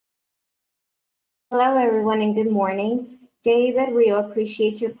Hello, everyone, and good morning. Jay Del Rio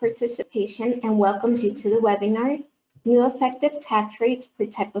appreciates your participation and welcomes you to the webinar, New Effective Tax Rates per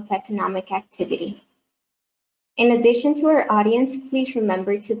Type of Economic Activity. In addition to our audience, please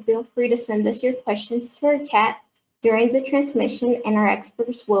remember to feel free to send us your questions to our chat during the transmission, and our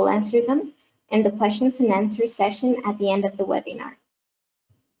experts will answer them in the questions and answer session at the end of the webinar.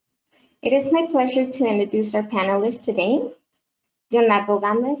 It is my pleasure to introduce our panelists today. Leonardo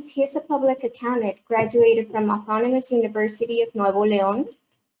Gomez, he is a public accountant, graduated from Autonomous University of Nuevo León.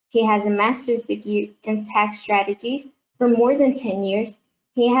 He has a master's degree in tax strategies for more than 10 years.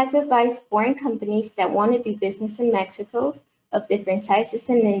 He has advised foreign companies that want to do business in Mexico of different sizes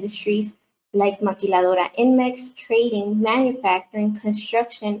and industries like Maquiladora Inmex, trading, manufacturing,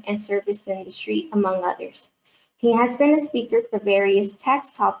 construction, and service industry, among others. He has been a speaker for various tax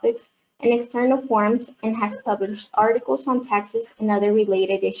topics and external forums and has published articles on taxes and other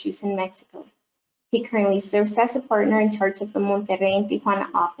related issues in Mexico. He currently serves as a partner in charge of the Monterrey and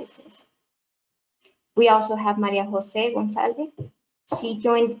Tijuana offices. We also have Maria Jose Gonzalez. She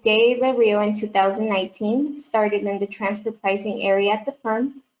joined J. Del Rio in 2019, started in the transfer pricing area at the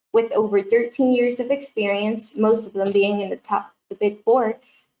firm with over 13 years of experience, most of them being in the Big Four.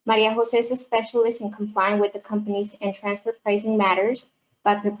 Maria Jose is a specialist in complying with the company's and transfer pricing matters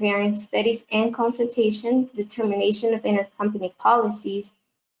by preparing studies and consultation, determination of intercompany policies,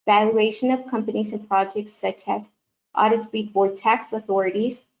 valuation of companies and projects such as audits before tax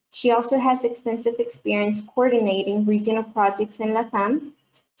authorities. She also has extensive experience coordinating regional projects in LATAM.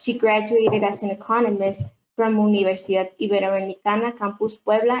 She graduated as an economist from Universidad Iberoamericana Campus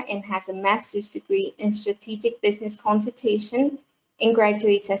Puebla and has a master's degree in strategic business consultation and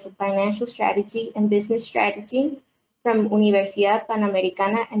graduates as a financial strategy and business strategy from Universidad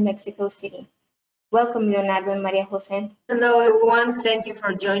Panamericana in Mexico City. Welcome, Leonardo and Maria Jose. Hello, everyone. Thank you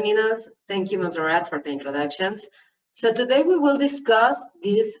for joining us. Thank you, Montserrat, for the introductions. So today we will discuss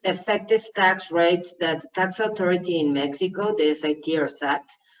these effective tax rates that the tax authority in Mexico, the SAT,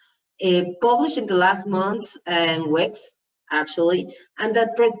 published in the last months and weeks, actually, and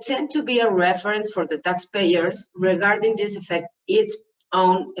that pretend to be a reference for the taxpayers regarding its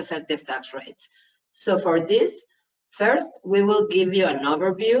own effective tax rates. So for this, first, we will give you an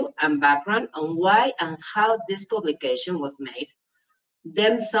overview and background on why and how this publication was made.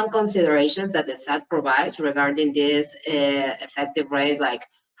 Then some considerations that the SAT provides regarding this effective rate, like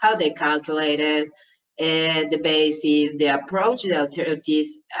how they calculate it, the basis, the approach the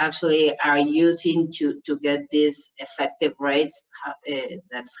authorities actually are using to get these effective rates,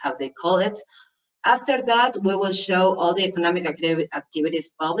 that's how they call it. After that, we will show all the economic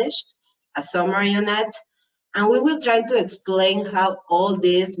activities published, a summary on it, and we will try to explain how all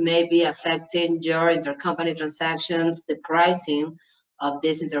this may be affecting your intercompany transactions, the pricing of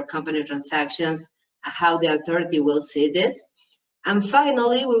these intercompany transactions, how the authority will see this. And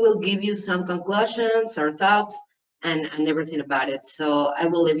finally, we will give you some conclusions or thoughts and everything about it. So I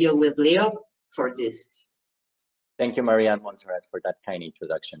will leave you with Leo for this. Thank you, Maria and Montserrat, for that kind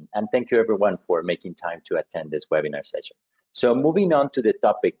introduction. And thank you, everyone, for making time to attend this webinar session. So moving on to the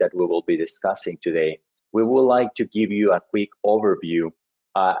topic that we will be discussing today, we would like to give you a quick overview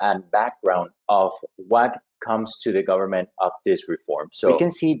and background of what comes to the government of this reform. So we can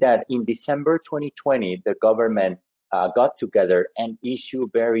see that in December 2020, the government got together and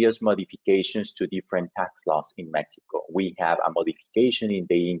issued various modifications to different tax laws in Mexico. We have a modification in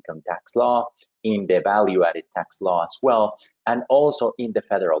the income tax law, in the value-added tax law as well, and also in the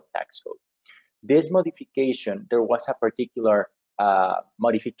federal tax code. This modification, there was a particular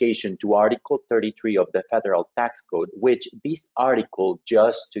modification to Article 33 of the Federal Tax Code, which this article,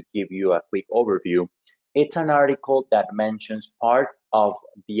 just to give you a quick overview, it's an article that mentions part of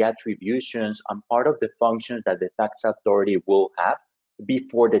the attributions and part of the functions that the tax authority will have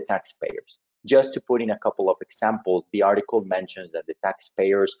before the taxpayers. Just to put in a couple of examples, the article mentions that the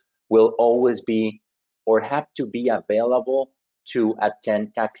taxpayers will always be or have to be available to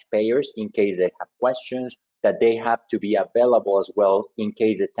attend taxpayers in case they have questions, that they have to be available as well in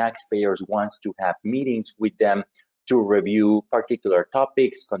case the taxpayers wants to have meetings with them to review particular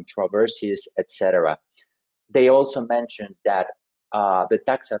topics, controversies, etc. They also mentioned that the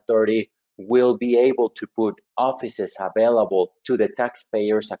tax authority will be able to put offices available to the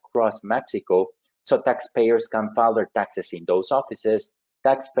taxpayers across Mexico, so taxpayers can file their taxes in those offices.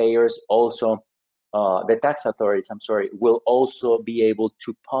 Taxpayers also, the tax authorities, will also be able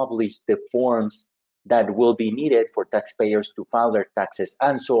to publish the forms that will be needed for taxpayers to file their taxes,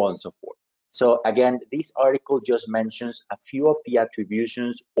 and so on and so forth. So again, this article just mentions a few of the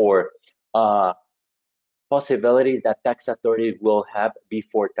attributions or possibilities that tax authorities will have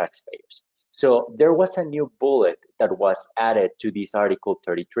before taxpayers. So there was a new bullet that was added to this Article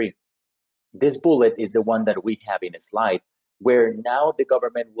 33. This bullet is the one that we have in a slide, where now the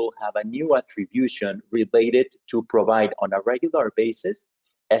government will have a new attribution related to provide on a regular basis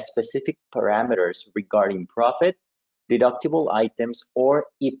specific parameters regarding profit, deductible items, or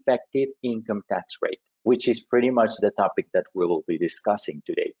effective income tax rate, which is pretty much the topic that we will be discussing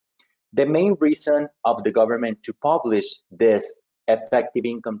today. The main reason of the government to publish this effective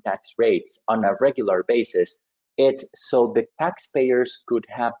income tax rates on a regular basis, it's so the taxpayers could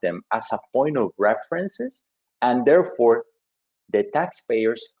have them as a point of references, and therefore the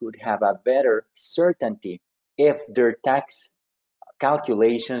taxpayers could have a better certainty if their tax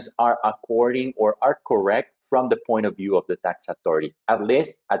calculations are according or are correct from the point of view of the tax authorities, at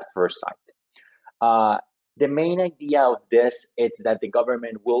least at first sight. The main idea of this is that the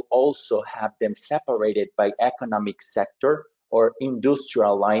government will also have them separated by economic sector or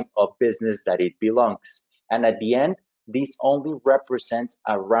industrial line of business that it belongs. And at the end, this only represents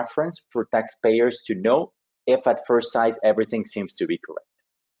a reference for taxpayers to know if at first sight everything seems to be correct.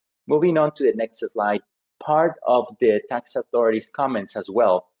 Moving on to the next slide, part of the tax authorities' comments as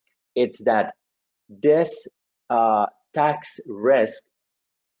well, it's that this tax risk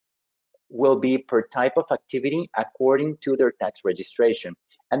will be per type of activity according to their tax registration.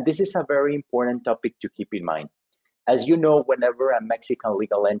 And this is a very important topic to keep in mind. As you know, whenever a Mexican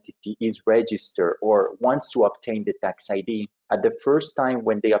legal entity is registered or wants to obtain the tax ID, at the first time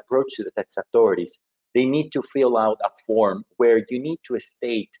when they approach the tax authorities, they need to fill out a form where you need to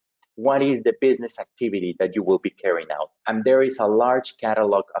state what is the business activity that you will be carrying out. And there is a large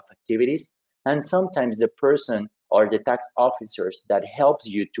catalog of activities, and sometimes the person or the tax officers that helps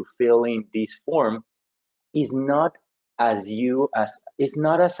you to fill in this form is not as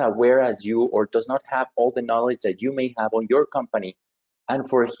aware as you, or does not have all the knowledge that you may have on your company. And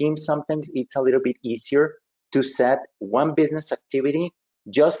for him, sometimes it's a little bit easier to set one business activity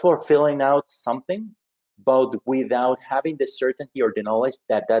just for filling out something, but without having the certainty or the knowledge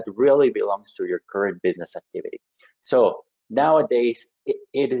that that really belongs to your current business activity. So nowadays,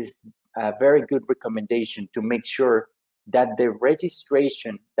 it is a very good recommendation to make sure that the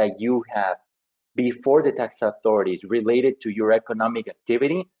registration that you have before the tax authorities related to your economic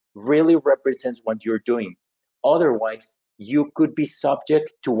activity really represents what you're doing. Otherwise, you could be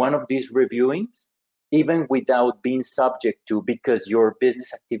subject to one of these reviewings, even without being subject to, because your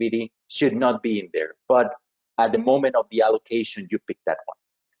business activity should not be in there. But at the moment of the allocation, you pick that one.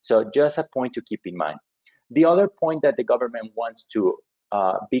 So just a point to keep in mind. The other point that the government wants to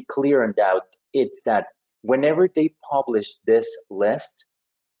be clear on that, it's that whenever they publish this list,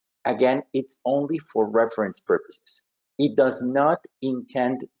 again, it's only for reference purposes. It does not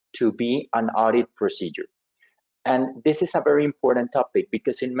intend to be an audit procedure. And this is a very important topic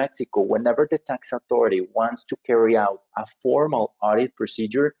because in Mexico, whenever the tax authority wants to carry out a formal audit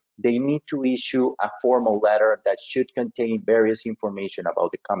procedure, they need to issue a formal letter that should contain various information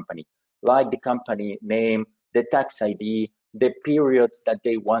about the company, like the company name, the tax ID, the periods that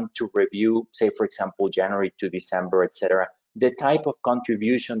they want to review, say, for example, January to December, etc., the type of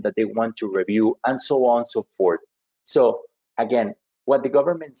contribution that they want to review, and so on and so forth. So again, what the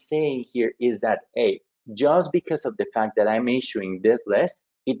government's saying here is that, hey, just because of the fact that I'm issuing this list,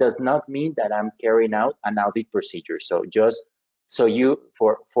 it does not mean that I'm carrying out an audit procedure. So just so you,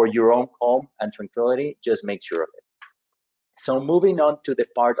 for your own calm and tranquility, just make sure of it. So moving on to the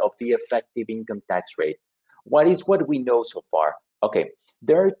part of the effective income tax rate. What is what we know so far? Okay,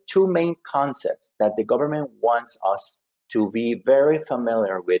 there are two main concepts that the government wants us to be very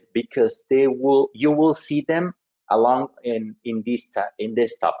familiar with, because you will see them along in this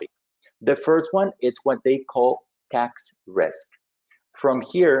topic. The first one is what they call tax risk. From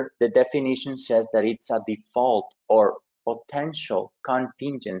here, the definition says that it's a default or potential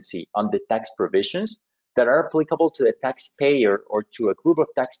contingency on the tax provisions that are applicable to the taxpayer or to a group of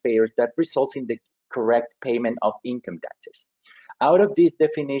taxpayers that results in the correct payment of income taxes. Out of this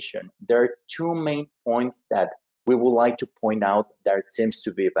definition, there are two main points that we would like to point out that seems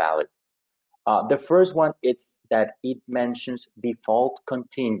to be valid. The first one is that it mentions default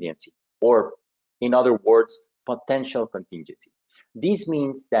contingency, or in other words, potential contingency. This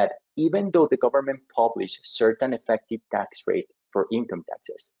means that even though the government published certain effective tax rate for income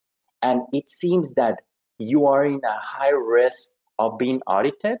taxes, and it seems that you are in a high risk of being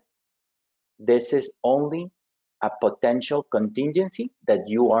audited, this is only a potential contingency that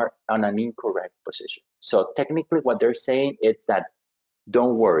you are on an incorrect position. So technically what they're saying is that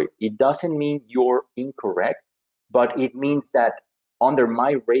don't worry, it doesn't mean you're incorrect, but it means that under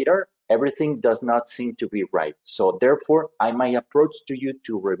my radar, everything does not seem to be right. So therefore, my approach to you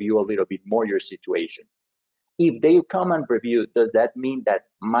to review a little bit more your situation. If they come and review, does that mean that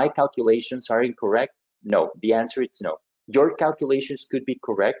my calculations are incorrect? No, the answer is no. Your calculations could be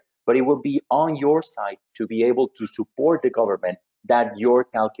correct, but it will be on your side to be able to support the government that your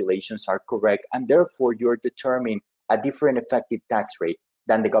calculations are correct, and therefore you're determining a different effective tax rate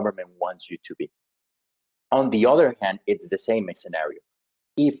than the government wants you to be. On the other hand, it's the same scenario.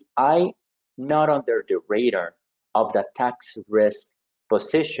 If I not under the radar of the tax risk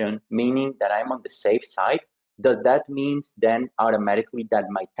position, meaning that I'm on the safe side, does that mean then automatically that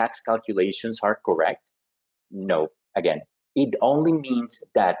my tax calculations are correct? No, again, it only means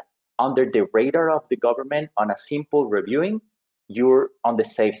that under the radar of the government on a simple reviewing, you're on the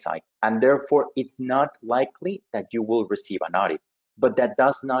safe side, and therefore it's not likely that you will receive an audit. But that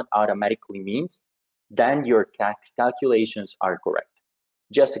does not automatically mean then your tax calculations are correct.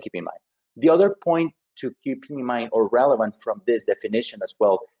 Just to keep in mind. The other point to keep in mind or relevant from this definition as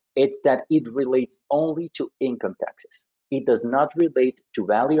well, it's that it relates only to income taxes. It does not relate to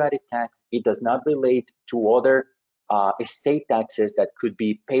value-added tax. It does not relate to other state taxes that could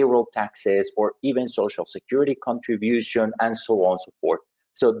be payroll taxes or even social security contribution and so on and so forth.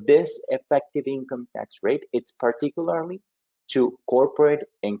 So this effective income tax rate, it's particularly to corporate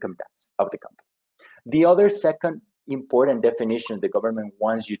income tax of the company. The other second important definition the government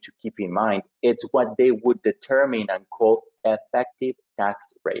wants you to keep in mind, it's what they would determine and call effective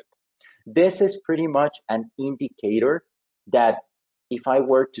tax rate. This is pretty much an indicator that, if I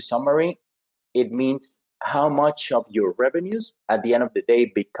were to summarize, it means how much of your revenues at the end of the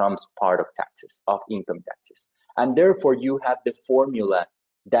day becomes part of taxes, of income taxes. And therefore you have the formula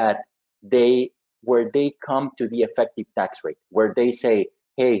that where they come to the effective tax rate, where they say,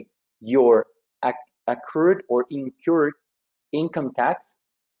 hey, your accrued or incurred income tax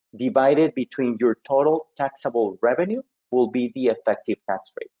divided between your total taxable revenue will be the effective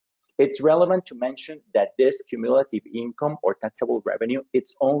tax rate. It's relevant to mention that this cumulative income or taxable revenue,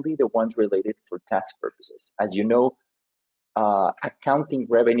 it's only the ones related for tax purposes. As you know, accounting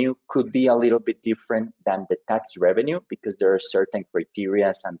revenue could be a little bit different than the tax revenue because there are certain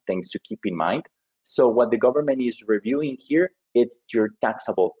criteria and things to keep in mind. So what the government is reviewing here, it's your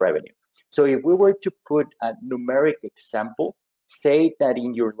taxable revenue. So if we were to put a numeric example, say that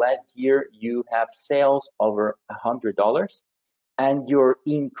in your last year you have sales over $100 and your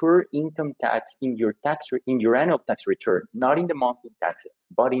incurred income tax in your annual tax return, not in the monthly taxes,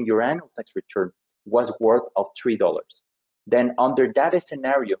 but in your annual tax return was worth of $3. Then under that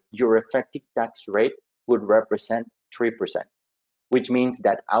scenario, your effective tax rate would represent 3%, which means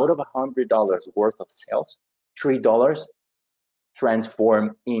that out of $100 worth of sales, $3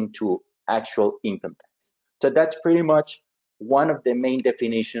 transform into actual income tax. So that's pretty much one of the main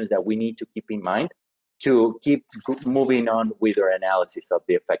definitions that we need to keep in mind to keep moving on with our analysis of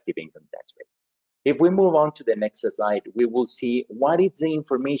the effective income tax rate. If we move on to the next slide, we will see what is the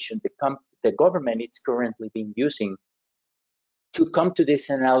information the government is currently being using to come to this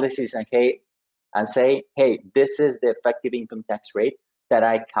analysis and say, hey, this is the effective income tax rate that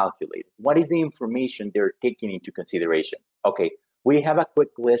I calculated. What is the information they're taking into consideration? Okay, we have a quick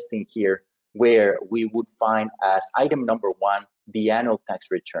listing here where we would find as item number 1, the annual tax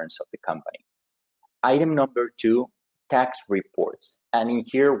returns of the company. Item number 2, tax reports. And in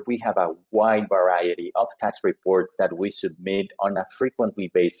here, we have a wide variety of tax reports that we submit on a frequently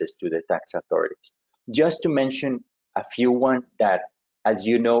basis to the tax authorities. Just to mention a few ones that, as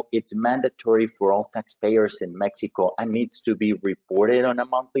you know, it's mandatory for all taxpayers in Mexico and needs to be reported on a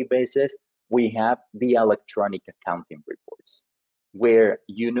monthly basis. We have the electronic accounting reports, where,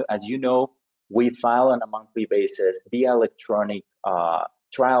 as you know, we file on a monthly basis the electronic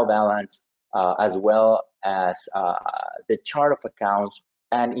trial balance, as well as the chart of accounts.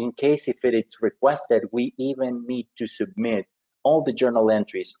 And in case if it is requested, we even need to submit all the journal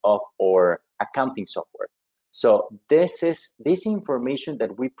entries of our accounting software. So this information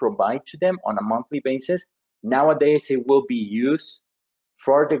that we provide to them on a monthly basis. Nowadays, it will be used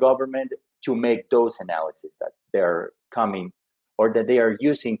for the government to make those analyses that they're coming or that they are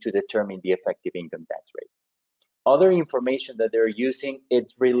using to determine the effective income tax rate. Other information that they're using,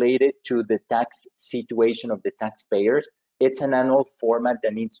 it's related to the tax situation of the taxpayers. It's an annual format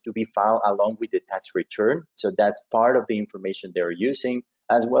that needs to be filed along with the tax return. So that's part of the information they're using,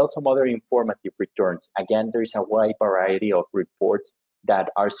 as well as some other informative returns. Again, there's a wide variety of reports that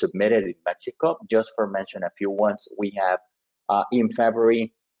are submitted in Mexico. Just for mention a few ones, we have in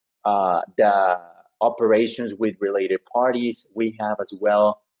February, the operations with related parties. We have as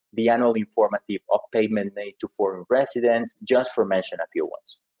well the annual informative of payment made to foreign residents, just for mention a few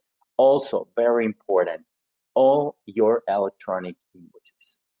ones. Also, very important, all your electronic invoices.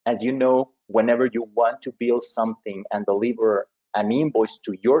 As you know, whenever you want to build something and deliver an invoice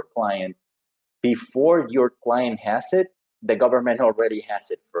to your client, before your client has it, the government already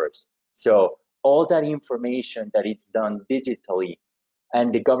has it first. So all that information that it's done digitally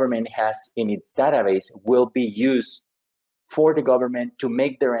and the government has in its database will be used for the government to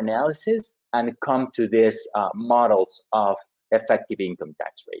make their analysis and come to these models of effective income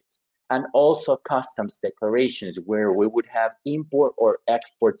tax rates. And also customs declarations where we would have import or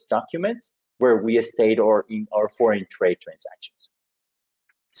exports documents where we state or in our foreign trade transactions.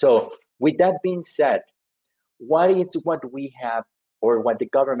 So with that being said, what is what we have or what the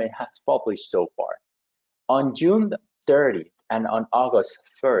government has published so far? On June 30th and on August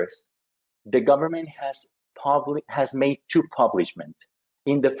 1st, the government has made two publishments.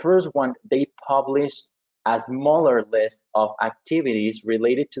 In the first one, they published a smaller list of activities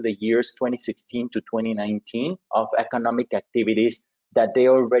related to the years 2016 to 2019 of economic activities that they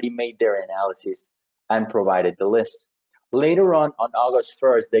already made their analysis and provided the list. Later on August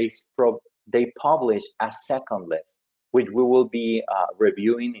 1st, they published a second list, which we will be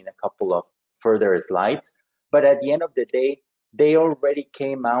reviewing in a couple of further slides. But at the end of the day, they already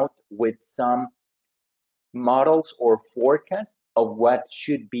came out with some models or forecasts of what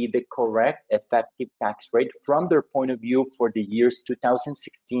should be the correct effective tax rate from their point of view for the years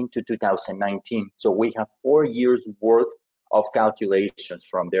 2016 to 2019. So we have 4 years worth of calculations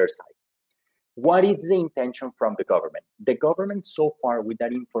from their side. What is the intention from the government? The government so far with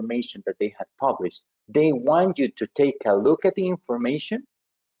that information that they had published, they want you to take a look at the information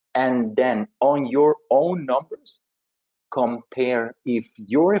and then on your own numbers, compare if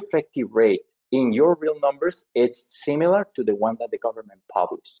your effective rate in your real numbers it's similar to the one that the government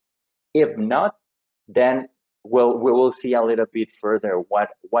published. If not, then we will see a little bit further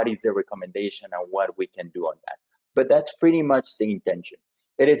what is the recommendation and what we can do on that. But that's pretty much the intention.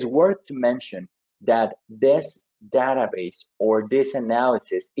 It is worth to mention that this database or this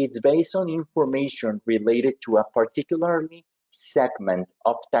analysis, it's based on information related to a particularly segment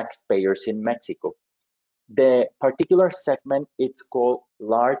of taxpayers in Mexico. The particular segment, it's called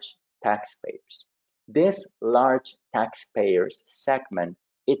large taxpayers. This large taxpayers segment,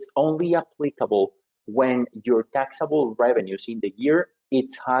 it's only applicable when your taxable revenues in the year,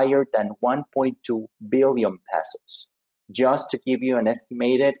 it's higher than 1.2 billion pesos. Just to give you an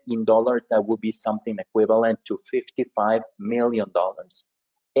estimated in dollars, that would be something equivalent to $55 million.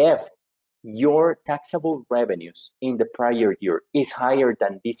 If your taxable revenues in the prior year is higher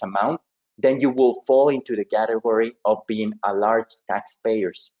than this amount, then you will fall into the category of being a large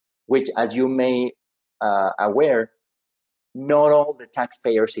taxpayers, which, as you may aware, not all the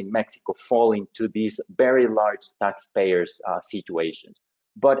taxpayers in Mexico fall into these very large taxpayers situations.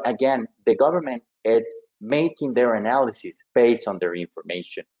 But again, the government is making their analysis based on their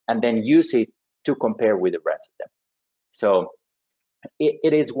information and then use it to compare with the rest of them. So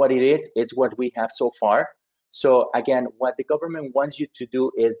it is what it is. It's what we have so far. So again, what the government wants you to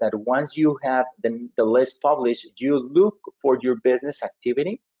do is that once you have the list published, you look for your business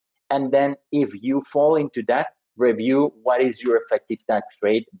activity. And then if you fall into that, review what is your effective tax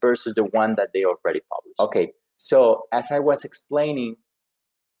rate versus the one that they already published. Okay, so as I was explaining,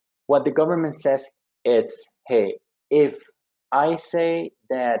 what the government says, it's, hey, if I say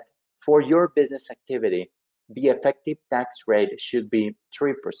that for your business activity, the effective tax rate should be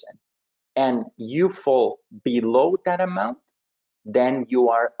 3%, and you fall below that amount, then you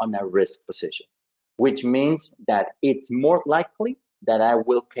are on a risk position, which means that it's more likely that I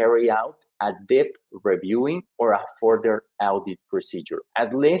will carry out a deep reviewing or a further audit procedure,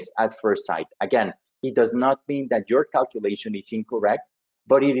 at least at first sight. Again, it does not mean that your calculation is incorrect,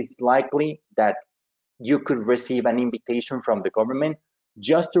 but it is likely that you could receive an invitation from the government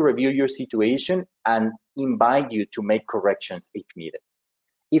just to review your situation and invite you to make corrections if needed.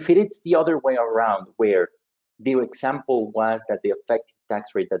 If it is the other way around, where the example was that the effective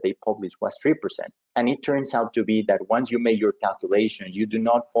tax rate that they published was 3%, and it turns out to be that once you make your calculation, you do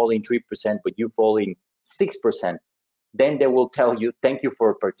not fall in 3%, but you fall in 6%, then they will tell you, thank you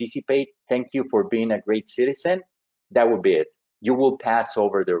for participating, thank you for being a great citizen. That would be it. You will pass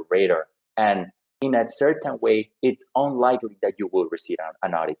over the radar. And in a certain way, it's unlikely that you will receive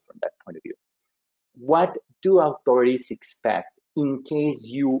an audit from that point of view. What do authorities expect in case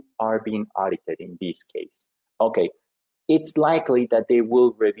you are being audited in this case? Okay, it's likely that they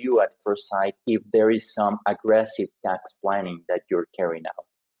will review at first sight if there is some aggressive tax planning that you're carrying out.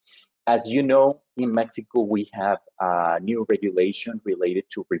 As you know, in Mexico, we have a new regulation related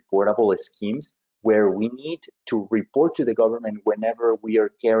to reportable schemes where we need to report to the government whenever we are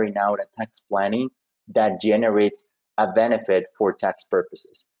carrying out a tax planning that generates a benefit for tax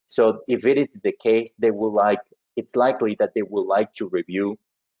purposes. So if it is the case, it's likely that they will like to review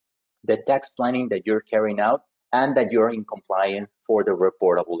the tax planning that you're carrying out and that you're in compliance for the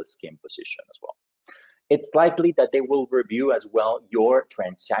reportable scheme position as well. It's likely that they will review as well your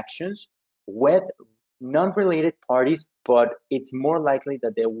transactions with non-related parties, but it's more likely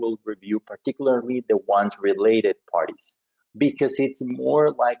that they will review particularly the ones related parties, because it's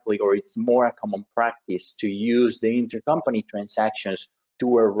more likely, or it's more a common practice, to use the intercompany transactions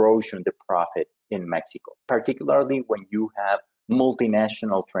to erosion the profit in Mexico, particularly when you have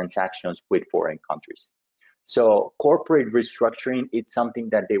multinational transactions with foreign countries. So corporate restructuring, it's something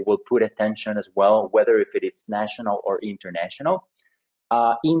that they will put attention as well, whether if it is national or international.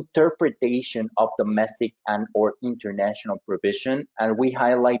 Interpretation of domestic and or international provision, and we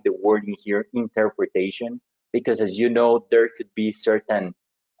highlight the wording here, interpretation, because as you know, there could be certain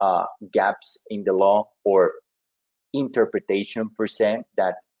gaps in the law or interpretation per se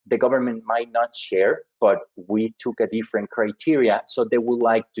that the government might not share, but we took a different criteria, so they would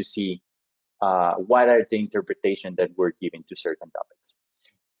like to see what are the interpretation that we're giving to certain topics.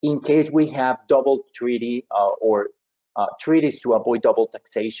 In case we have double treaty or treaties to avoid double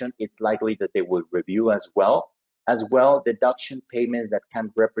taxation, it's likely that they will review as well. As well, deduction payments that can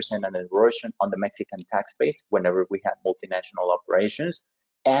represent an erosion on the Mexican tax base whenever we have multinational operations.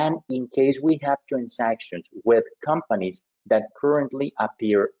 And in case we have transactions with companies that currently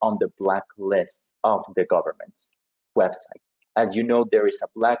appear on the blacklist of the government's website. As you know, there is a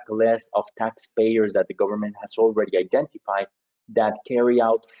blacklist of taxpayers that the government has already identified that carry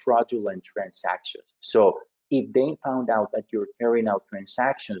out fraudulent transactions. So if they found out that you're carrying out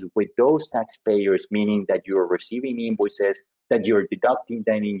transactions with those taxpayers, meaning that you're receiving invoices, that you're deducting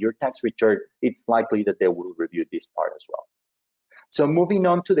them in your tax return, it's likely that they will review this part as well. So moving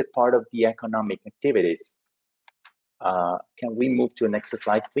on to the part of the economic activities. Can we move to the next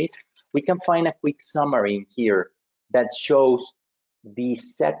slide, please? We can find a quick summary in here that shows the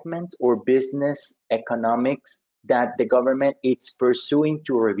segments or business economics that the government is pursuing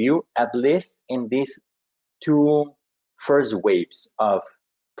to review, at least in these two first waves of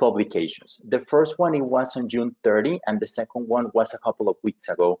publications. The first one, it was on June 30, and the second one was a couple of weeks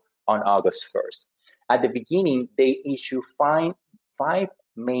ago on August 1st. At the beginning, they issue five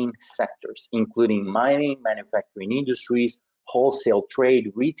main sectors, including mining, manufacturing industries, wholesale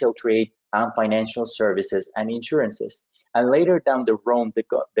trade, retail trade, and financial services and insurances. And later down the road,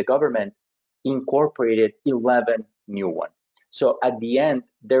 the government incorporated 11 new ones. So at the end,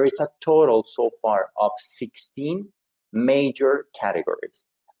 there is a total so far of 16 major categories.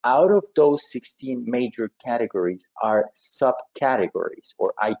 Out of those 16 major categories are subcategories,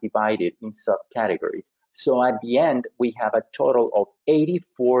 or I divided in subcategories. So at the end, we have a total of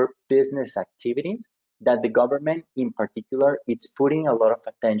 84 business activities that the government in particular is putting a lot of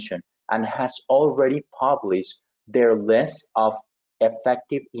attention and has already published their list of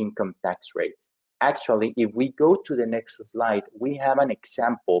effective income tax rates. Actually, if we go to the next slide, we have an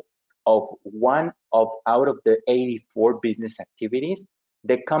example of one out of the 84 business activities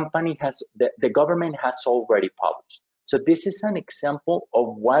the government has already published. So this is an example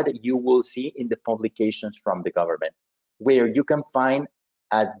of what you will see in the publications from the government, where you can find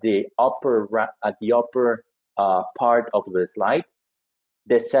at the upper part of the slide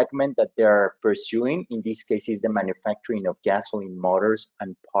the segment that they're pursuing. In this case is the manufacturing of gasoline motors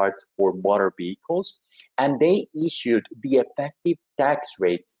and parts for motor vehicles. And they issued the effective tax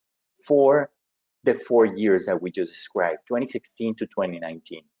rates for the 4 years that we just described, 2016 to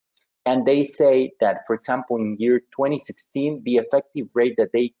 2019. And they say that, for example, in year 2016, the effective rate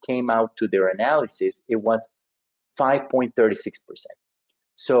that they came out to their analysis, it was 5.36%.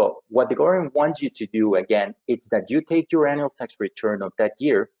 So what the government wants you to do, again, it's that you take your annual tax return of that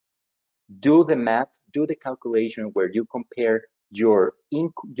year, do the math, do the calculation where you compare your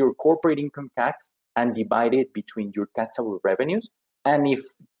corporate income tax and divide it between your taxable revenues. And if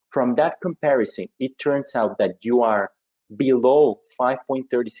from that comparison, it turns out that you are below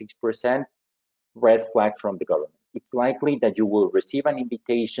 5.36%, red flag from the government. It's likely that you will receive an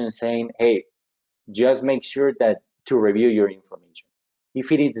invitation saying, hey, just make sure that to review your information.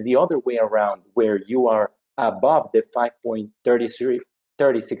 If it is the other way around, where you are above the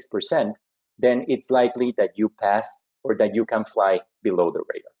 5.36%, then it's likely that you pass or that you can fly below the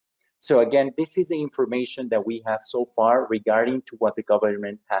radar. So again, this is the information that we have so far regarding to what the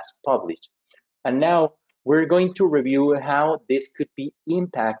government has published. And now we're going to review how this could be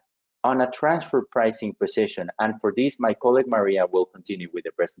impact on a transfer pricing position. And for this, my colleague Maria will continue with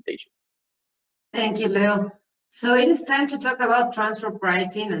the presentation. Thank you, Leo. So it is time to talk about transfer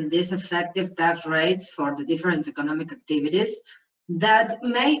pricing and these effective tax rates for the different economic activities that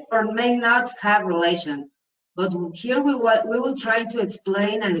may or may not have relation. But here we will try to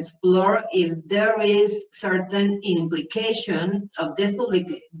explain and explore if there is certain implication of this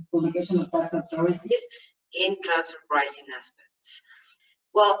publication of tax authorities in transfer pricing aspects.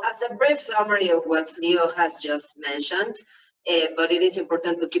 Well, as a brief summary of what Leo has just mentioned, but it is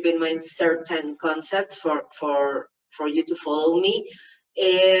important to keep in mind certain concepts for you to follow me.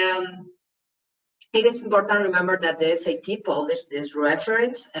 It is important to remember that the SAT published this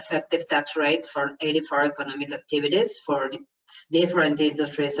reference effective tax rate for 84 economic activities for different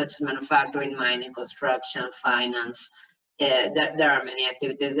industries such as manufacturing, mining, construction, finance. There are many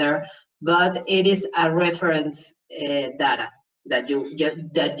activities there, but it is a reference data that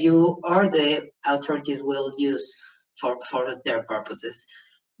you or the authorities will use for their purposes.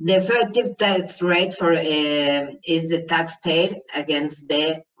 The effective tax rate for is the tax paid against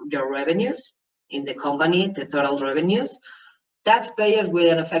your revenues in the company, the total revenues. Taxpayers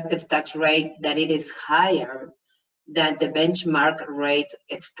with an effective tax rate that it is higher than the benchmark rate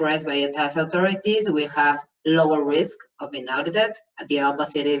expressed by the tax authorities will have lower risk of being audited. At the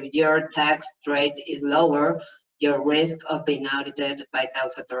opposite, if your tax rate is lower, your risk of being audited by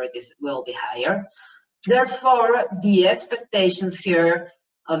tax authorities will be higher. Therefore, the expectations here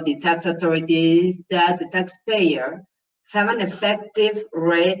of the tax authorities is that the taxpayer have an effective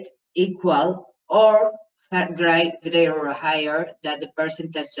rate equal or greater or higher than the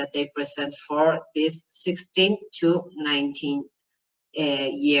percentage that they present for these 16 to 19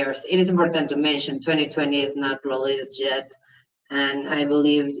 years. It is important to mention 2020 is not released yet, and I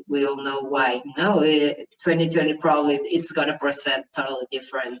believe we all know why. No, 2020 probably it's going to present totally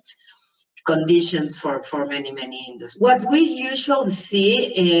different conditions for many industries. What we usually see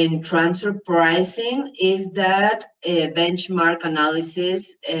in transfer pricing is that benchmark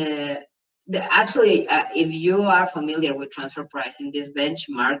analysis. Actually, if you are familiar with transfer pricing, this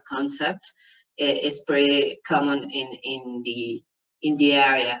benchmark concept is pretty common in the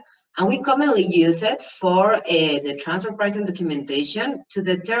area, and we commonly use it for the transfer pricing documentation to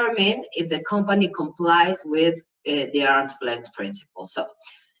determine if the company complies with the arm's length principle. So,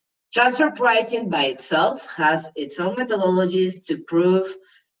 transfer pricing by itself has its own methodologies to prove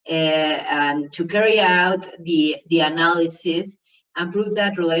and to carry out the analysis and prove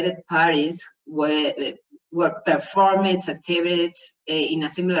that related parties will perform its activities in a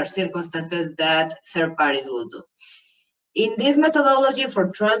similar circumstances that third parties will do. In this methodology for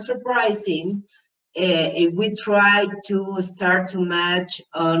transfer pricing, if we try to start to match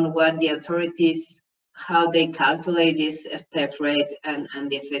on what the authorities, how they calculate this tax rate and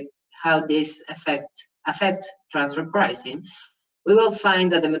the effect, how this affect transfer pricing, we will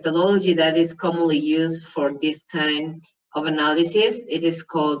find that the methodology that is commonly used for this kind of analysis, it is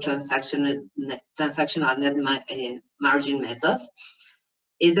called transactional net margin method.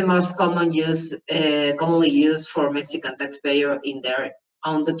 Is the most commonly used for Mexican taxpayer in their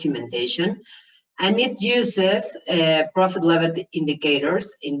own documentation, and it uses profit level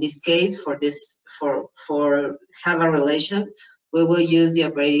indicators. In this case, for have a relation, we will use the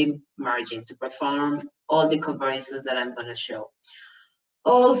operating margin to perform all the comparisons that I'm going to show.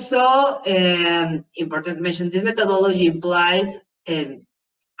 Also, important to mention, this methodology implies a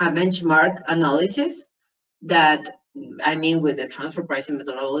benchmark analysis that, I mean, with the transfer pricing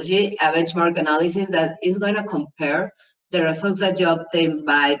methodology, a benchmark analysis that is going to compare the results that you obtain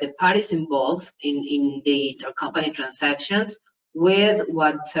by the parties involved in the intercompany transactions with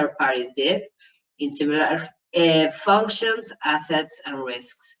what third parties did in similar functions, assets, and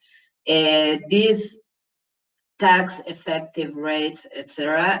risks. These tax effective rates,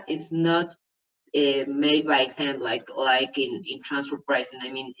 etc., is not made by hand like in transfer pricing.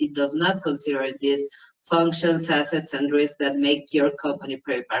 I mean, it does not consider these functions, assets, and risks that make your company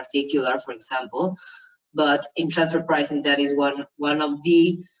very particular, for example. But in transfer pricing, that is one of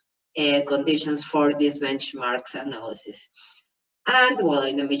the conditions for this benchmarks analysis. And well,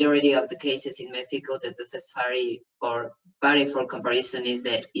 in the majority of the cases in Mexico, the necessary party for comparison is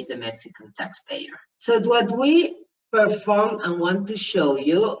the Mexican taxpayer. So what we perform and want to show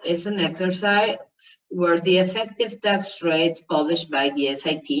you is an exercise where the effective tax rate published by the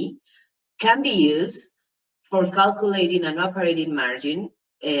SAT can be used for calculating an operating margin,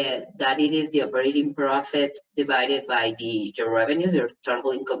 that it is the operating profit divided by your revenues, your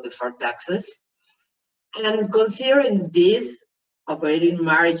total income before taxes. And considering this operating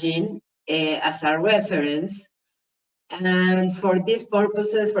margin as a reference, and for these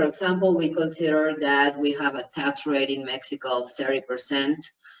purposes, for example, we consider that we have a tax rate in Mexico of 30%.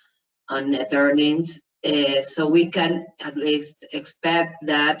 net earnings. So we can at least expect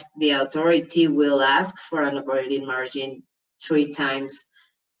that the authority will ask for an operating margin 3 times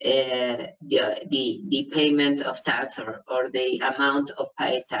the payment of tax or the amount of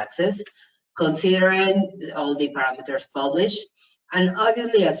paid taxes, considering all the parameters published, and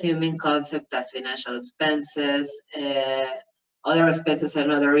obviously assuming concepts as financial expenses, other expenses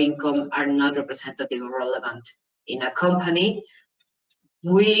and other income are not representative or relevant in a company.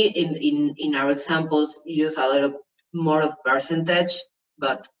 We, in our examples, use a little more of percentage,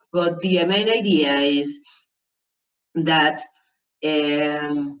 but the main idea is that,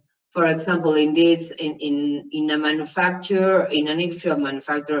 for example, in a manufacturer, in an industry of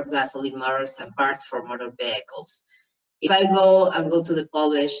manufacture of gasoline motors and parts for motor vehicles, if I go to the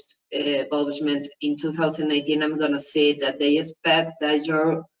publishment in 2018, I'm going to see that they expect that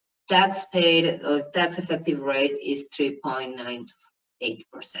your tax paid or tax effective rate is 3.98%.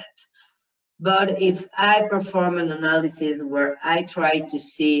 But if I perform an analysis where I try to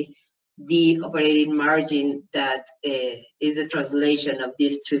see the operating margin that is the translation of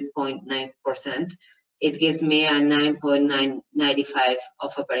this 3.9%, it gives me a 9.995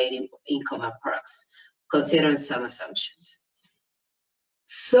 of operating income approx, considering some assumptions.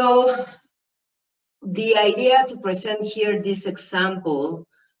 So the idea to present here this example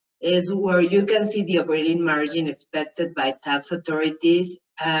is where you can see the operating margin expected by tax authorities,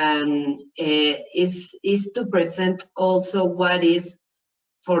 and is to present also what is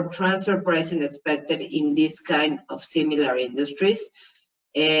for transfer pricing expected in this kind of similar industries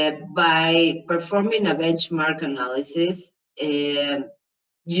by performing a benchmark analysis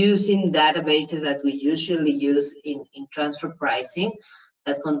using databases that we usually use in transfer pricing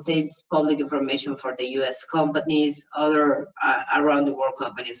that contains public information for the US companies, other around the world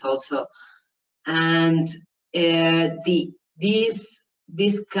companies also. And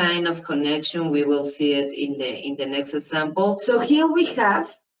this kind of connection, we will see it in the next example. So here we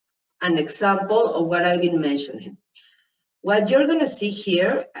have an example of what I've been mentioning. What you're going to see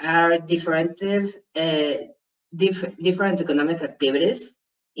here are different economic activities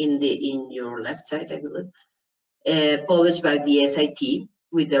in your left side, I believe, published by the SIT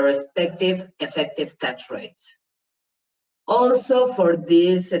with the respective effective tax rates. Also, for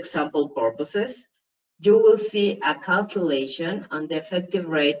these example purposes, you will see a calculation on the effective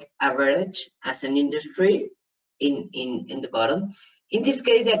rate average as an industry in the bottom. In this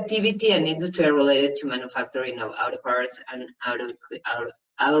case, the activity and industry are related to manufacturing of auto parts and automotive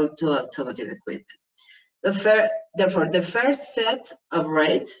equipment. Therefore, the first set of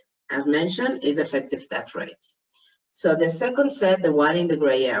rates, as mentioned, is effective tax rates. So the second set, the one in the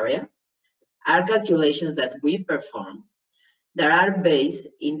gray area, are calculations that we perform that are based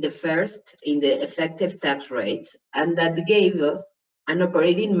in the effective tax rates, and that gave us an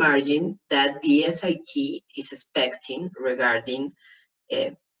operating margin that the SIT is expecting regarding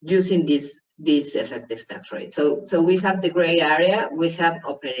using this effective tax rate. So we have the gray area, we have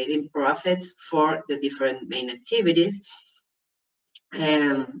operating profits for the different main activities.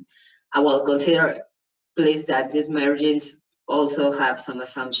 I will consider, please, that these margins also have some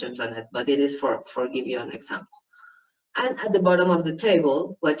assumptions on it, but it is for give you an example. And at the bottom of the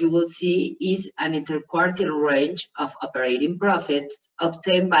table, what you will see is an interquartile range of operating profits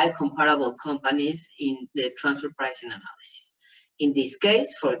obtained by comparable companies in the transfer pricing analysis. In this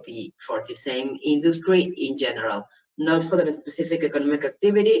case, for the same industry in general, not for the specific economic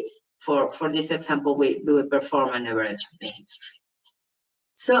activity. For this example, we will perform an average of the industry.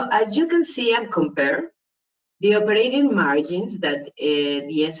 So as you can see and compare, the operating margins that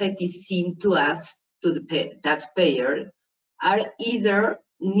the SIT seem to ask to the taxpayer are either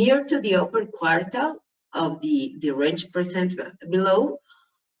near to the upper quartile of the range percent below,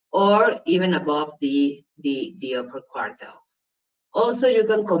 or even above the upper quartile. Also, you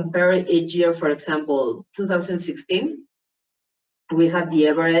can compare each year. For example, 2016, we had the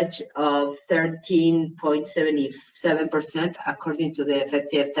average of 13.77% according to the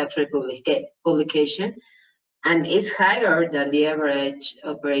effective tax rate publication, and it's higher than the average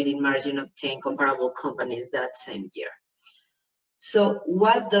operating margin obtained comparable companies that same year. So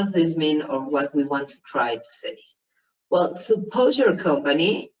what does this mean, or what we want to try to say? Well, suppose your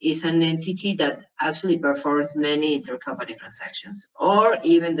company is an entity that actually performs many intercompany transactions, or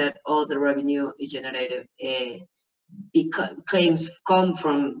even that all the revenue is generated, claims come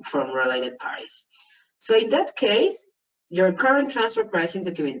from related parties. So in that case, your current transfer pricing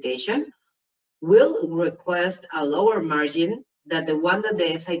documentation will request a lower margin than the one that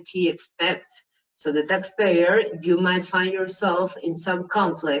the SIT expects. So the taxpayer, you might find yourself in some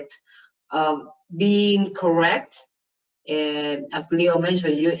conflict of being correct as Leo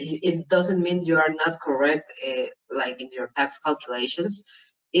mentioned, it doesn't mean you are not correct, like in your tax calculations.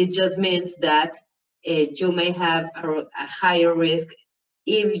 It just means that you may have a higher risk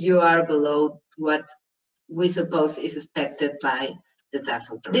if you are below what we suppose is expected by the tax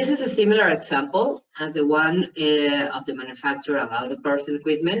authority. This is a similar example as the one of the manufacturer about the person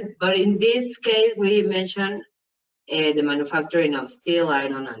equipment, but in this case we mention the manufacturing of steel,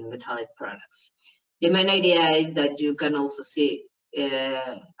 iron, and metallic products. The main idea is that you can also see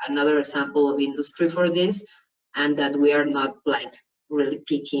another example of industry for this, and that we are not like really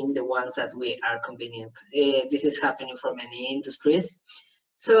picking the ones that we are convenient. This is happening for many industries.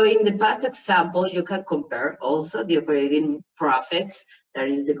 So in the past example, you can compare also the operating profits, that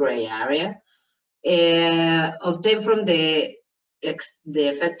is the gray area, obtained from the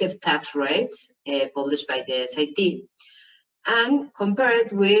effective tax rates published by the SIT, and compare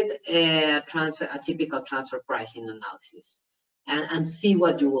it with a typical transfer pricing analysis, and see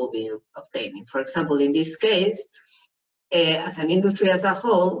what you will be obtaining. For example, in this case, as an industry as a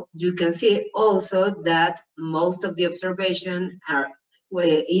whole, you can see also that most of the observation are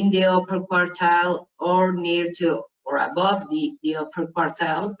in the upper quartile or near to or above the upper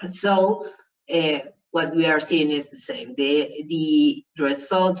quartile. So what we are seeing is the same. The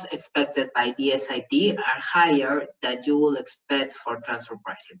results expected by the SIT are higher than you will expect for transfer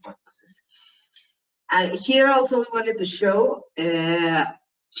pricing purposes. Here also we wanted to show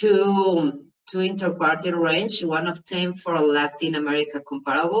two interquartile range, one obtained for Latin America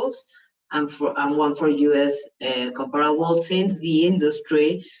comparables and one for US comparables, since the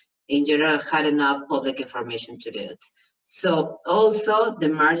industry in general had enough public information to do it. So also the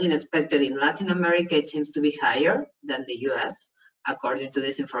margin expected in Latin America, it seems to be higher than the US according to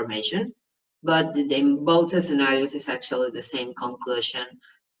this information, but in both scenarios is actually the same conclusion,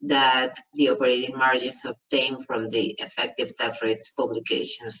 that the operating margins obtained from the effective tax rates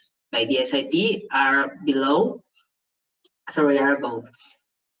publications by the SIT are above.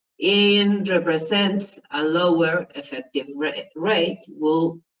 It represents a lower effective rate,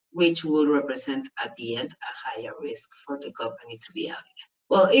 which will represent at the end a higher risk for the company to be audited.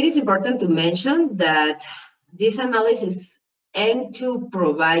 Well, it is important to mention that this analysis aims to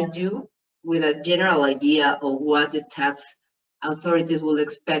provide you with a general idea of what the tax authorities will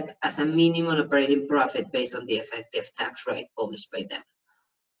expect as a minimum operating profit based on the effective tax rate published by them.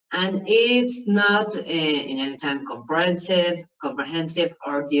 And it's not in any time comprehensive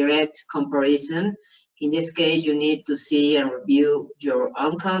or direct comparison. In this case, you need to see and review your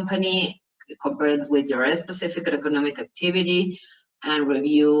own company, compare it with your specific economic activity, and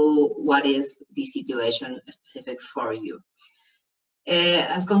review what is the situation specific for you.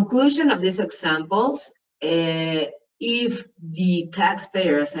 As conclusion of these examples, if the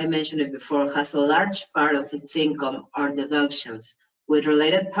taxpayer, as I mentioned it before, has a large part of its income or deductions with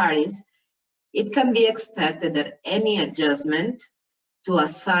related parties, it can be expected that any adjustment to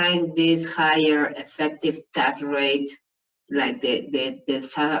assign this higher effective tax rate, like the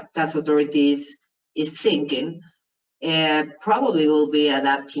tax authorities is thinking, probably will be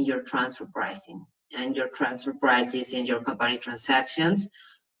adapting your transfer pricing and your transfer prices in your company transactions,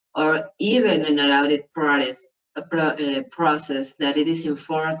 or even in an audit process that it is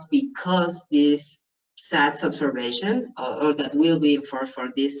enforced because this SAT's observation, or that will be enforced for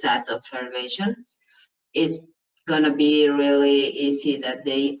this SAT observation, it's gonna be really easy that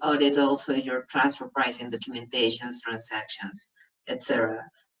they audit also your transfer pricing documentations, transactions, etc.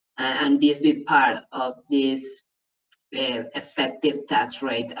 And this be part of this effective tax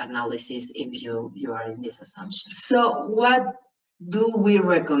rate analysis if you are in this assumption. So what do we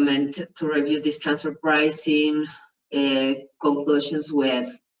recommend to review this transfer pricing conclusions with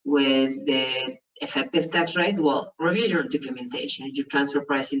the effective tax rate? Well, review your documentation, your transfer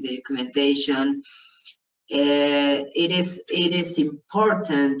pricing documentation. It is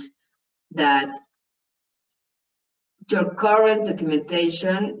important that your current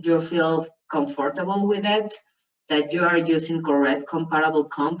documentation, you feel comfortable with it, that you are using correct comparable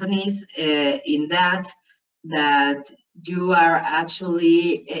companies, in that you are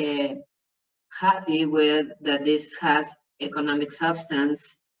actually happy with that this has economic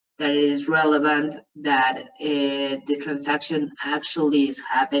substance, that it is relevant, that the transaction actually is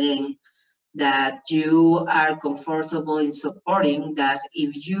happening, that you are comfortable in supporting that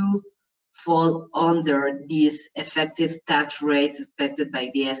if you fall under these effective tax rates expected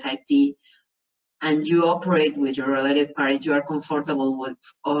by the SIT and you operate with your related parties, you are comfortable with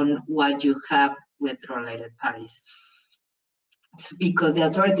on what you have with related parties. It's because the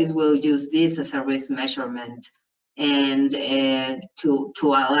authorities will use this as a risk measurement and to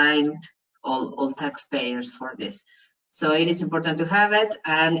align all taxpayers for this. So it is important to have it,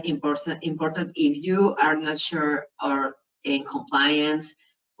 and important if you are not sure or in compliance,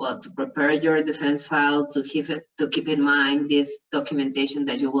 well, to prepare your defense file, to keep in mind this documentation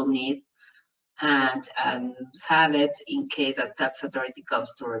that you will need, and have it in case a tax authority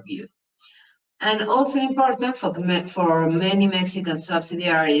comes to review. And also important for many Mexican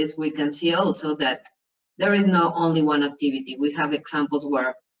subsidiaries, we can see also that there is not only one activity. We have examples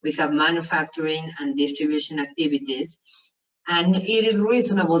where we have manufacturing and distribution activities, and it is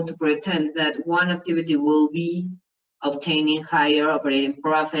reasonable to pretend that one activity will be obtaining higher operating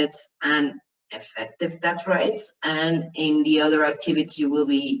profits and effective tax rates, and in the other activity you will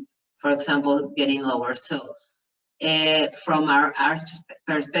be, for example, getting lower. So from our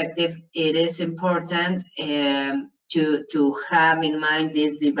perspective, it is important to have in mind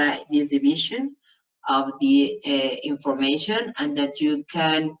this division of the information, and that you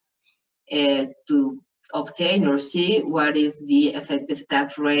can to obtain or see what is the effective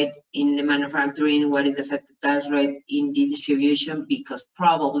tax rate in the manufacturing, what is the effective tax rate in the distribution, because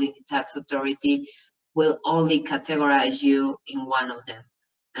probably the tax authority will only categorize you in one of them,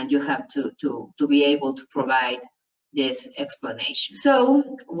 and you have to be able to provide this explanation.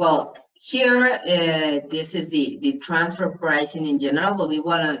 So, well, here, this is the transfer pricing in general, but we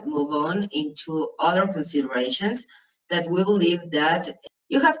want to move on into other considerations that we believe that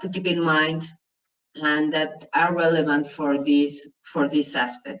you have to keep in mind and that are relevant for this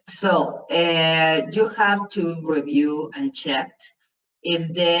aspect. So you have to review and check if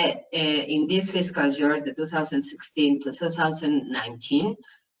in this fiscal year, the 2016 to 2019,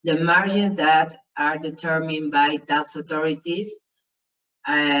 the margins that are determined by tax authorities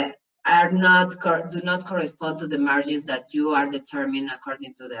do not correspond to the margins that you are determined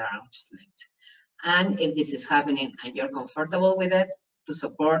according to the arm's length. And if this is happening and you're comfortable with it, to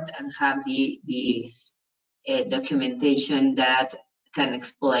support and have this documentation that can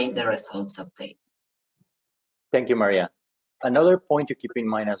explain the results obtained. Thank you, Maria. Another point to keep in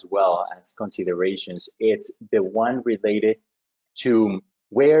mind as well as considerations, it's the one related to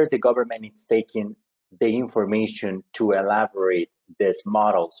where the government is taking the information to elaborate these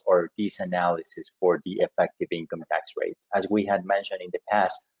models or these analysis for the effective income tax rates. As we had mentioned in the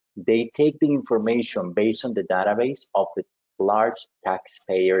past, they take the information based on the database of the large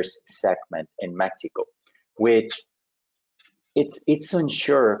taxpayers segment in Mexico, which it's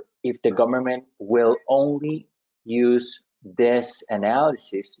unsure if the government will only use this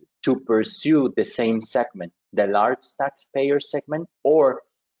analysis to pursue the same segment, the large taxpayer segment, or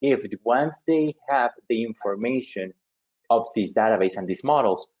if once they have the information of this database and these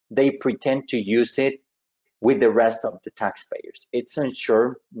models, they pretend to use it with the rest of the taxpayers. It's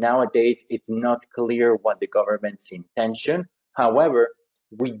unsure. Nowadays, it's not clear what the government's intention. However,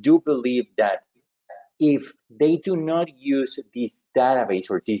 we do believe that if they do not use this database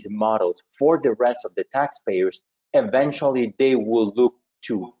or these models for the rest of the taxpayers, eventually they will look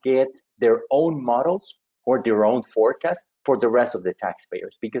to get their own models or their own forecast for the rest of the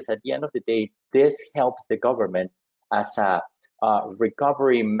taxpayers. Because at the end of the day, this helps the government as a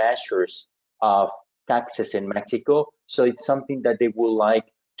recovery measures of taxes in Mexico. So it's something that they would like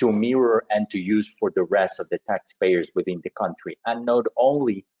to mirror and to use for the rest of the taxpayers within the country, and not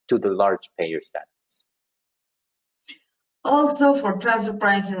only to the large payers database. Also, for transfer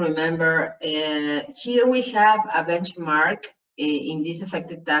pricing, remember, here we have a benchmark in these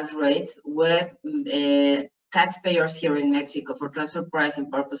effective tax rates with taxpayers here in Mexico. For transfer pricing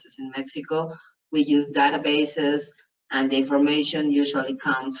purposes in Mexico, we use databases, and the information usually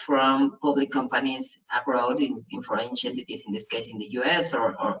comes from public companies abroad in foreign entities, in this case in the US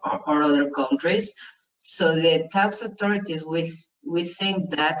or other countries. So the tax authorities, we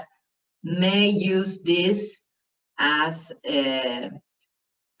think that may use this as to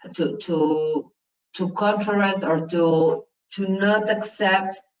contrast or to not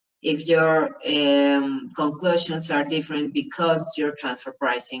accept if your conclusions are different because your transfer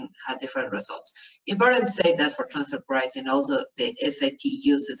pricing has different results. Important to say that for transfer pricing, also the SIT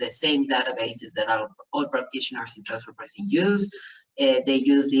uses the same databases that all practitioners in transfer pricing use. They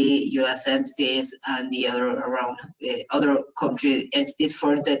use the US entities and the other country entities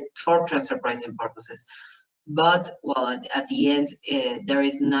for transfer pricing purposes. But well, at the end, there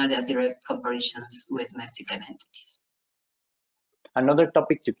is not a direct comparisons with Mexican entities. Another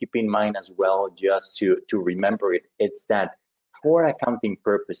topic to keep in mind as well, just to remember it, it's that for accounting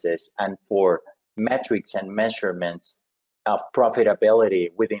purposes and for metrics and measurements of profitability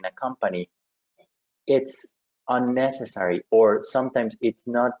within a company, it's unnecessary, or sometimes it's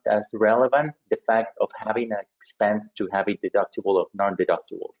not as relevant, the fact of having an expense to have it deductible or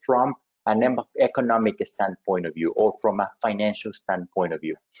non-deductible. From an economic standpoint of view or from a financial standpoint of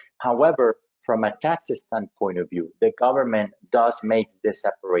view. However, from a tax standpoint of view, the government does make the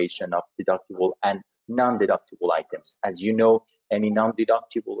separation of deductible and non-deductible items. As you know, any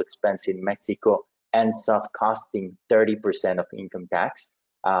non-deductible expense in Mexico ends up costing 30% of income tax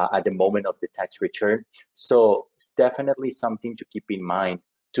at the moment of the tax return. So it's definitely something to keep in mind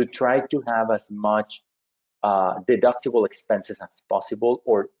to try to have as much deductible expenses as possible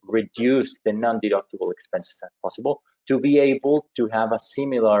or reduce the non-deductible expenses as possible to be able to have a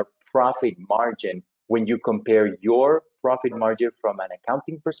similar profit margin when you compare your profit margin from an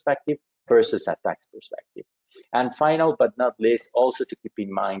accounting perspective versus a tax perspective. And final but not least, also to keep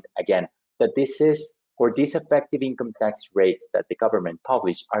in mind again that this is, or these effective income tax rates that the government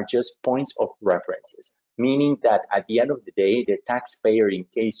publish are just points of references, meaning that at the end of the day, the taxpayer, in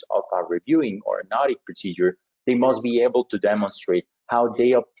case of a reviewing or an audit procedure, they must be able to demonstrate how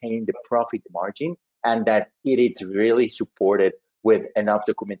they obtain the profit margin and that it is really supported with enough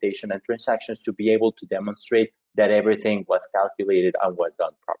documentation and transactions to be able to demonstrate that everything was calculated and was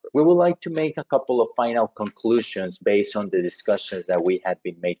done properly. We would like to make a couple of final conclusions based on the discussions that we have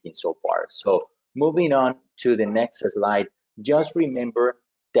been making so far. So moving on to the next slide, just remember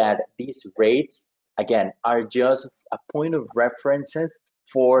that these rates, again, are just a point of references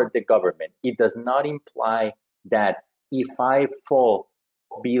for the government. It does not imply that if I fall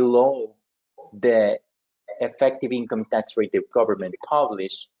below the effective income tax rate the government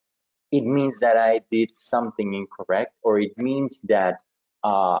published, it means that I did something incorrect, or it means that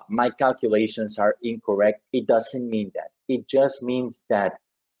my calculations are incorrect. It doesn't mean that. It just means that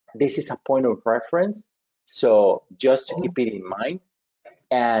this is a point of reference. So just to keep it in mind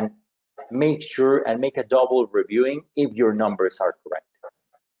and make sure and make a double reviewing if your numbers are correct.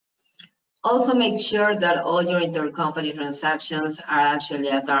 Also make sure that all your intercompany transactions are actually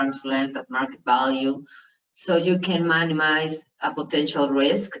at arm's length at market value, so you can minimize a potential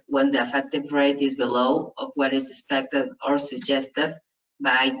risk when the effective rate is below of what is expected or suggested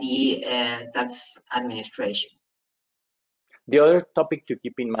by the tax administration. The other topic to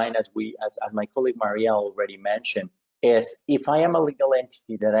keep in mind, as my colleague Maria already mentioned, is if I am a legal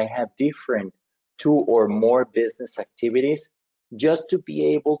entity that I have different 2 or more business activities, just to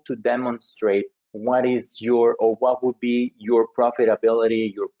be able to demonstrate what is your, or what would be your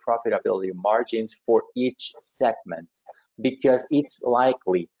profitability margins for each segment, because it's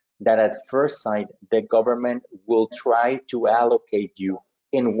likely that at first sight, the government will try to allocate you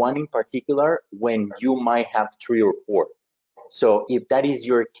in one in particular when you might have 3 or 4. So if that is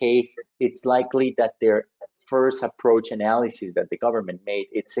your case, it's likely that their first approach analysis that the government made,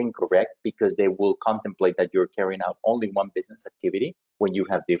 it's incorrect, because they will contemplate that you're carrying out only one business activity when you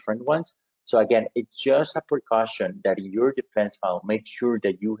have different ones. So again, it's just a precaution that in your defense file, make sure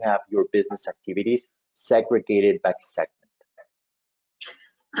that you have your business activities segregated by segment.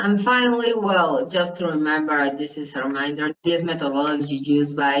 And finally, well, just to remember, this is a reminder, this methodology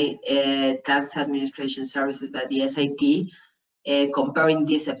used by tax administration services by the SIT, comparing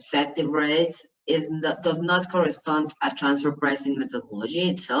these effective rates does not correspond to a transfer pricing methodology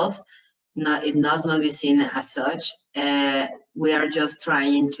itself. It does not be seen as such. We are just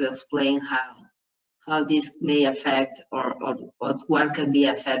trying to explain how this may affect or what can be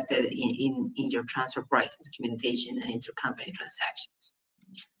affected in your transfer pricing documentation and intercompany transactions.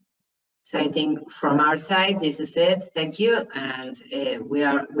 So I think from our side, this is it. Thank you, and we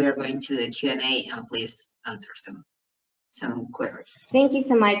are going to the Q&A, and please answer some queries. Thank you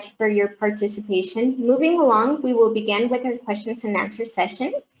so much for your participation. Moving along, we will begin with our questions and answer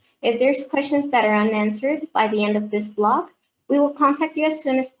session. If there's questions that are unanswered by the end of this block, we will contact you as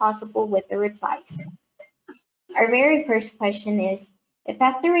soon as possible with the replies. Our very first question is, if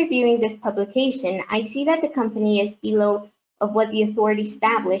after reviewing this publication, I see that the company is below of what the authority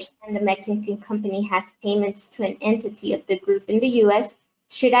established and the Mexican company has payments to an entity of the group in the US,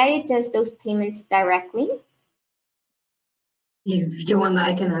 should I adjust those payments directly? If you want,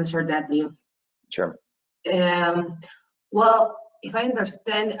 I can answer that, Leo. Sure. Well, if I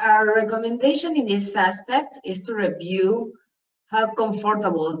understand, our recommendation in this aspect is to review how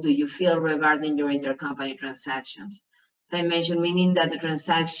comfortable do you feel regarding your intercompany transactions. As I mentioned, meaning that the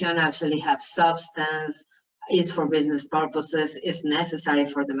transaction actually have substance, is for business purposes, is necessary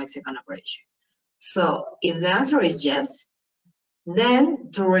for the Mexican operation. So if the answer is yes,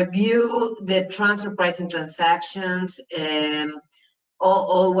 then to review the transfer pricing transactions,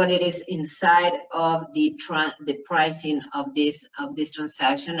 all what it is inside of the pricing of this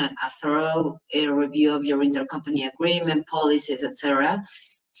transaction, and a thorough review of your intercompany agreement, policies, etc.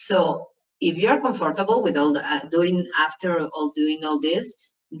 So if you're comfortable with all doing all this,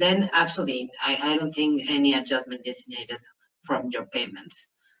 then actually I don't think any adjustment is needed from your payments.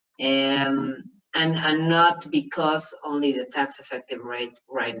 And not because only the tax effective rate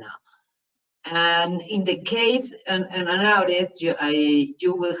right now. And in the case an audit,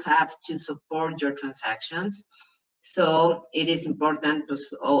 you will have to support your transactions. So it is important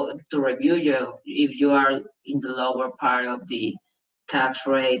to review if you are in the lower part of the tax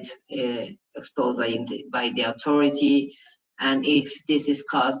rate exposed by the authority, and if this is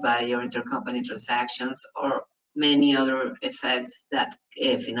caused by your intercompany transactions or many other effects that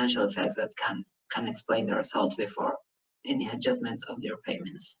financial effects that can explain the results before any adjustment of your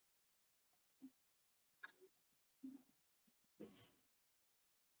payments.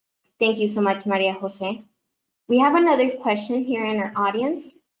 Thank you so much, Maria Jose. We have another question here in our audience.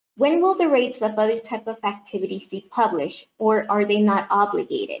 When will the rates of other type of activities be published, or are they not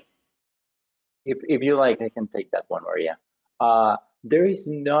obligated? If you like, I can take that one, Maria. There is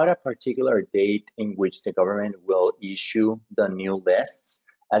not a particular date in which the government will issue the new lists.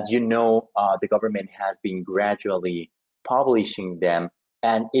 As you know, the government has been gradually publishing them,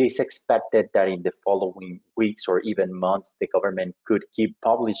 and it is expected that in the following weeks or even months, the government could keep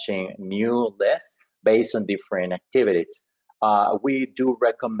publishing new lists based on different activities. We do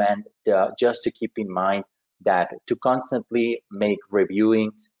recommend just to keep in mind that to constantly make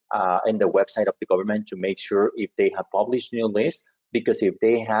reviewings in the website of the government to make sure if they have published new lists, because if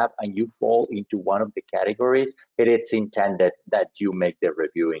they have and you fall into one of the categories, it is intended that you make the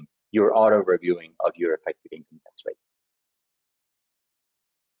reviewing, your auto reviewing of your effective income tax rate.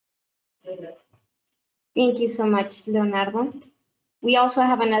 Thank you so much, Leonardo. We also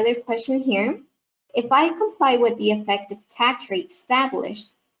have another question here. If I comply with the effective tax rate established,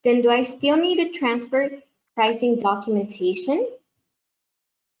 then do I still need to transfer pricing documentation?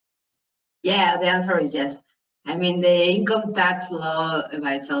 Yeah, the answer is yes. I mean, the income tax law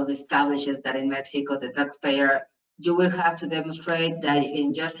by itself establishes that in Mexico, the taxpayer, you will have to demonstrate that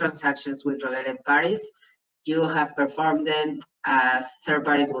in just transactions with related parties, you have performed them as third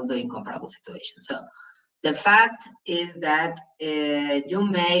parties will do in comparable situations. So the fact is that you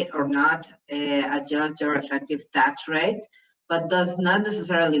may or not adjust your effective tax rate, but does not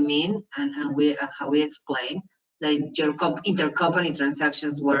necessarily mean, and how we explain, that your intercompany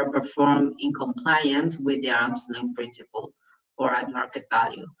transactions were performed in compliance with the arm's length principle or at market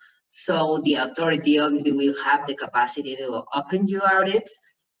value. So the authority obviously will have the capacity to open you audits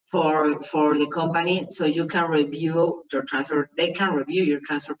for the company, so you can review your transfer. They can review your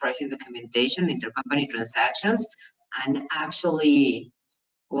transfer pricing documentation, intercompany transactions, and actually,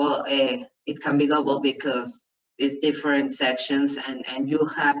 well, it can be double because it's different sections, and you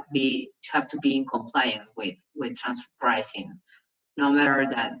have to be in compliance with transfer pricing, no matter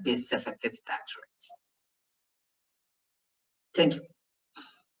that this is effective tax rates. Thank you.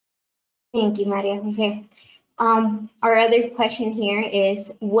 Thank you, Maria Jose. Our other question here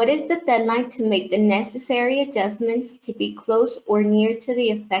is, what is the deadline to make the necessary adjustments to be close or near to the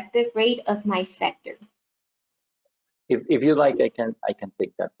effective rate of my sector? If you like, I can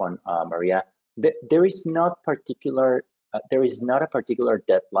take that one, Maria. There is not a particular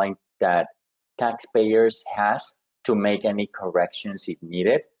deadline that taxpayers has to make any corrections if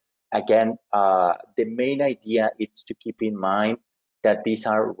needed. Again, the main idea is to keep in mind that these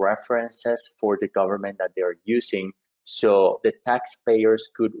are references for the government that they are using, so the taxpayers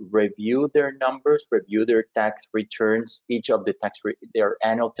could review their numbers, review their tax returns, each of their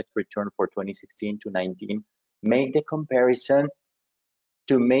annual tax return for 2016 to 19, make the comparison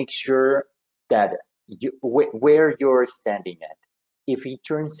to make sure that where you're standing at. If it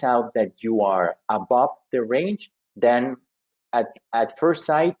turns out that you are above the range, then at first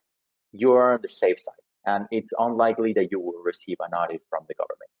sight, you're on the safe side, and it's unlikely that you will receive an audit from the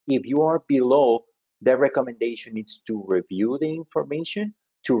government. If you are below, the recommendation is to review the information,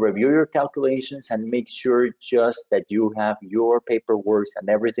 to review your calculations, and make sure just that you have your paperwork and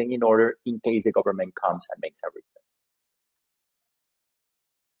everything in order in case the government comes and makes everything.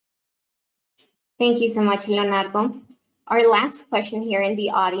 Thank you so much, Leonardo. Our last question here in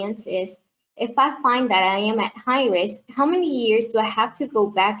the audience is, if I find that I am at high risk, how many years do I have to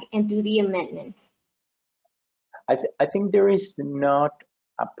go back and do the amendments? I think there is not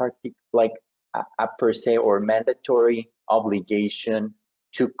a per se or mandatory obligation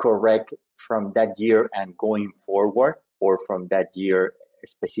to correct from that year and going forward, or from that year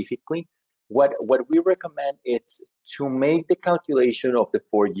specifically. What we recommend is to make the calculation of the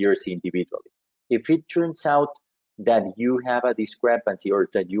 4 years individually. If it turns out that you have a discrepancy or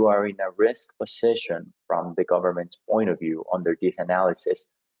that you are in a risk position from the government's point of view under this analysis,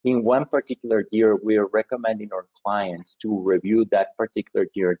 in one particular year, we are recommending our clients to review that particular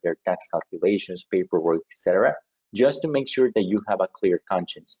year, their tax calculations, paperwork, etc., just to make sure that you have a clear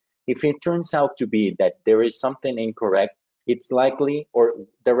conscience. If it turns out to be that there is something incorrect, it's likely, or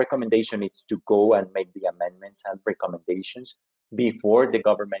the recommendation is to go and make the amendments and recommendations before the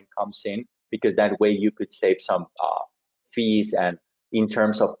government comes in, because that way you could save some fees and in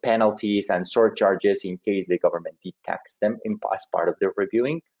terms of penalties and surcharges in case the government did tax them as part of their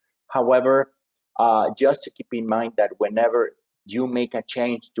reviewing. However, just to keep in mind that whenever you make a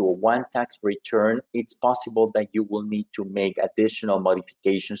change to a one tax return, it's possible that you will need to make additional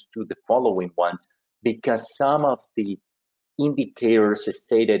modifications to the following ones, because some of the indicators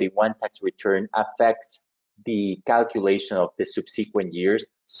stated in one tax return affects the calculation of the subsequent years,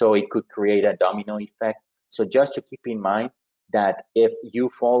 so it could create a domino effect. So just to keep in mind that if you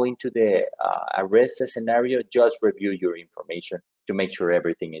fall into the risk scenario, just review your information to make sure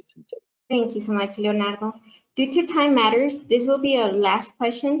everything is in safe. Thank you so much, Leonardo. Due to time matters, this will be our last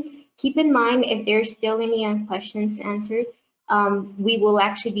questions. Keep in mind, if there's still any questions answered, we will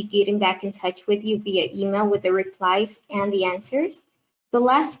actually be getting back in touch with you via email with the replies and the answers. The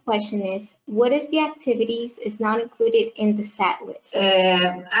last question is, what is the activities is not included in the SAT list?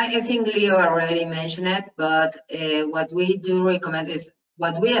 I think Leo already mentioned it, but what we do recommend is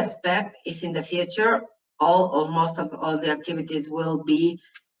what we expect is in the future, all or most of all the activities will be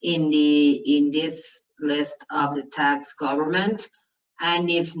in this list of the tax government. And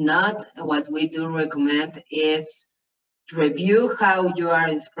if not, what we do recommend is review how you are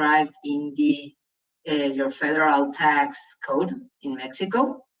inscribed in the your federal tax code in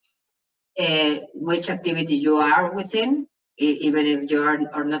Mexico, which activity you are within, even if you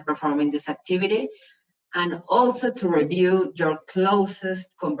are not performing this activity, and also to review your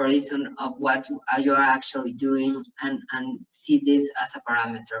closest comparison of what you are actually doing and see this as a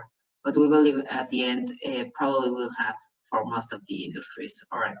parameter. But we believe at the end, probably will have for most of the industries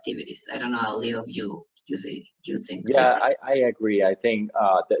or activities. I don't know, Leo, you think? Yeah, I agree. I think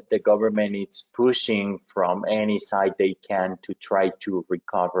that the government is pushing from any side they can to try to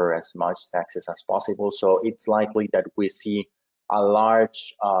recover as much taxes as possible. So it's likely that we see a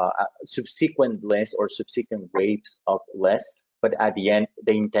large subsequent list or subsequent waves of less, but at the end,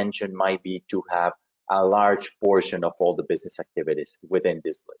 the intention might be to have a large portion of all the business activities within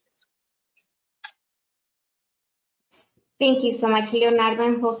these lists. Thank you so much, Leonardo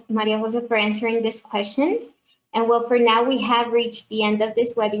and Maria Jose, for answering these questions. And well, for now, we have reached the end of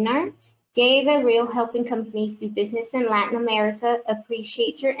this webinar. J.A. Del Rio, helping companies do business in Latin America,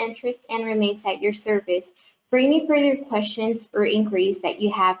 appreciates your interest and remains at your service. For any further questions or inquiries that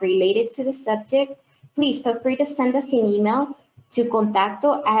you have related to the subject, please feel free to send us an email to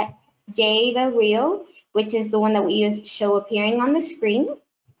contacto@JADelRio, which is the one that we show appearing on the screen.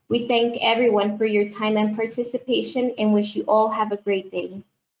 We thank everyone for your time and participation and wish you all have a great day.